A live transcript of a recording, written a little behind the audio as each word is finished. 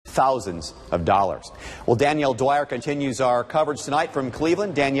thousands of dollars. Well, Danielle Dwyer continues our coverage tonight from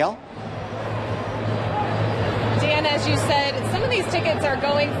Cleveland. Danielle? Dan, as you said, some of these tickets are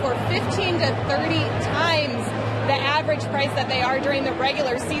going for 15 to 30 times the average price that they are during the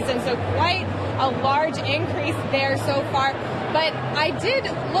regular season, so quite a large increase there so far. But I did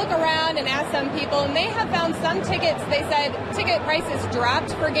look around and ask some people, and they have found some tickets. They said ticket prices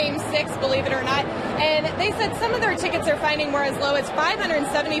dropped for Game 6, believe it or not. And they said some of their tickets are finding were as low as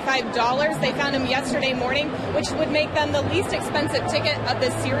 $575. They found them yesterday morning, which would make them the least expensive ticket of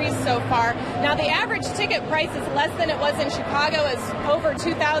this series so far. Now, the average ticket price is less than it was in Chicago. It's over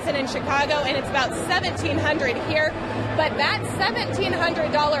 $2,000 in Chicago, and it's about $1,700 here. But that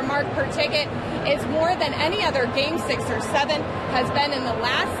 $1,700 mark per ticket is more than any other Game 6 or 7 has been in the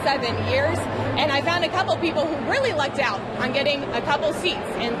last 7 years. And I found a couple people who really lucked out on getting a couple seats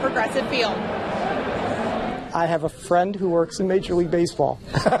in Progressive Field. I have a friend who works in Major League Baseball,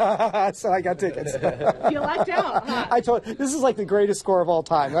 so I got tickets. You lucked out, huh? I told this is like the greatest score of all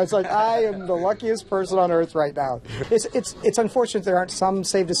time. I was like, I am the luckiest person on earth right now. It's unfortunate there aren't some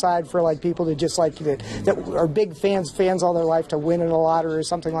saved aside for like people that just like that are big fans all their life to win in a lottery or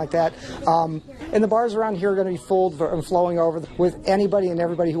something like that. And the bars around here are going to be full and flowing over with anybody and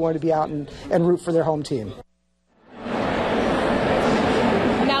everybody who wanted to be out and root for their home team.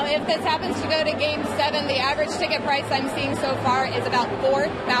 If this happens to go to Game 7, the average ticket price I'm seeing so far is about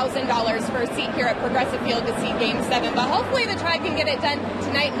 $4,000 for a seat here at Progressive Field to see Game 7. But hopefully the Tribe can get it done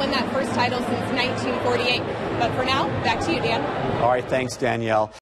tonight and win that first title since 1948. But for now, back to you, Dan. All right, thanks, Danielle.